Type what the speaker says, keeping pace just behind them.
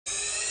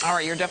All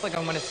right, you're definitely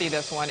going to want to see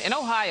this one. In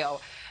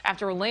Ohio,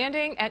 after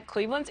landing at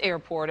Cleveland's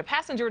airport, a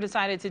passenger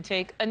decided to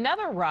take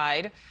another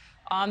ride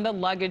on the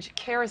luggage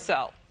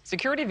carousel.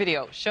 Security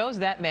video shows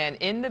that man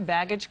in the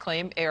baggage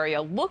claim area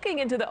looking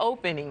into the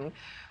opening,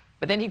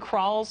 but then he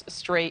crawls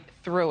straight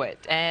through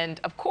it.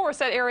 And of course,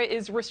 that area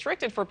is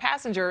restricted for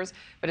passengers.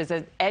 But as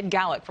Ed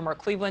Gallick from our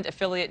Cleveland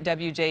affiliate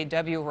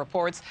WJW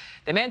reports,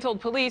 the man told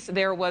police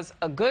there was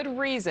a good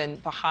reason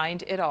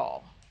behind it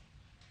all.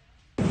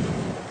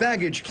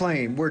 Baggage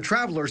claim, where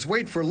travelers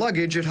wait for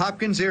luggage at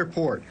Hopkins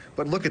Airport.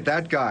 But look at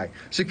that guy.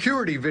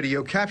 Security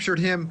video captured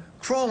him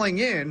crawling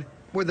in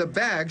where the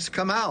bags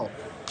come out.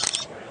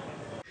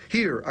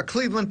 Here, a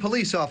Cleveland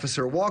police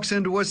officer walks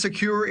into a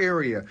secure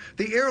area,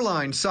 the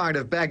airline side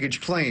of baggage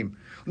claim.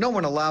 No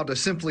one allowed to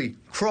simply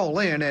crawl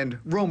in and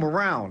roam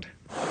around.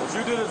 What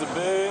you did is a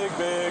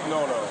big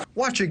no-no.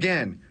 Watch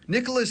again.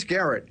 Nicholas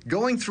Garrett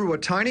going through a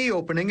tiny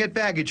opening at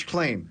baggage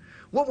claim.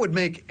 What would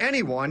make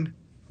anyone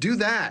do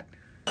that?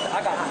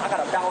 I got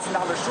 $1,000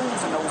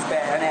 shoes in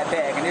that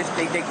bag, and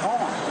they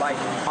gone. Like,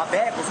 my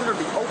bag was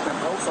literally open,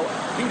 bro. So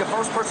he the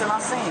first person I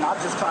seen. I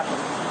just tried to.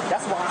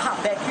 That's why I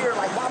hopped back here.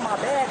 Like, why my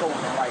bag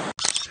open? Like.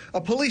 A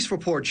police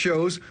report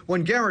shows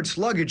when Garrett's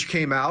luggage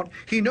came out,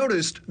 he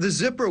noticed the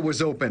zipper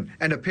was open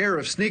and a pair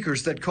of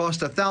sneakers that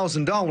cost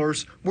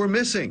 $1,000 were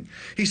missing.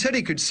 He said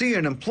he could see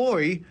an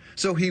employee,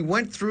 so he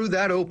went through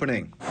that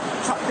opening.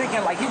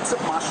 Thinking like he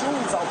took my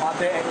shoes out my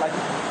bag, like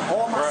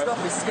all my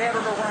stuff is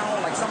scattered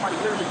around, like somebody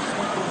literally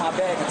went through my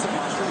bag and took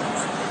my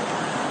shoes.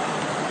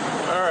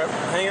 All right,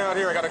 hang out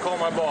here. I got to call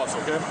my boss,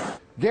 okay?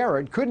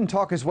 Garrett couldn't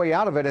talk his way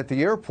out of it at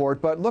the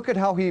airport, but look at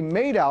how he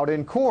made out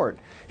in court.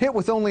 Hit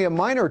with only a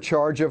minor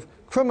charge of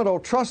criminal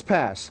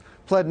trespass.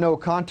 Pled no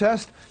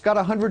contest, got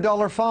a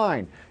 $100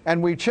 fine.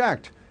 And we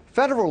checked.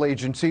 Federal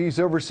agencies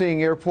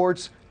overseeing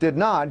airports did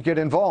not get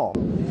involved.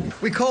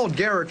 We called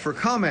Garrett for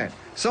comment.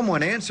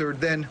 Someone answered,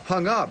 then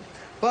hung up.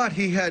 But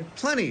he had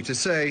plenty to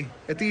say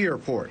at the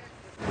airport.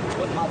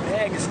 But my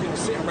bag is still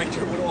sitting right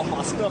there with all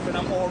my stuff, and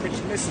I'm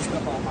already missing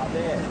stuff on my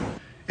bag.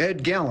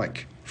 Ed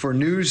Gallick for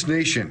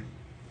NewsNation.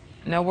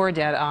 No word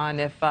yet on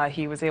if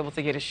he was able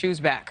to get his shoes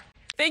back.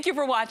 Thank you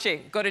for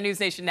watching. Go to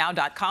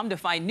newsnationnow.com to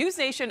find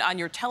NewsNation on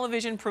your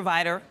television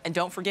provider. And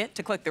don't forget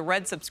to click the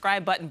red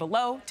subscribe button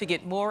below to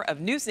get more of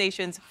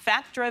NewsNation's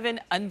fact-driven,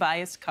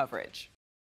 unbiased coverage.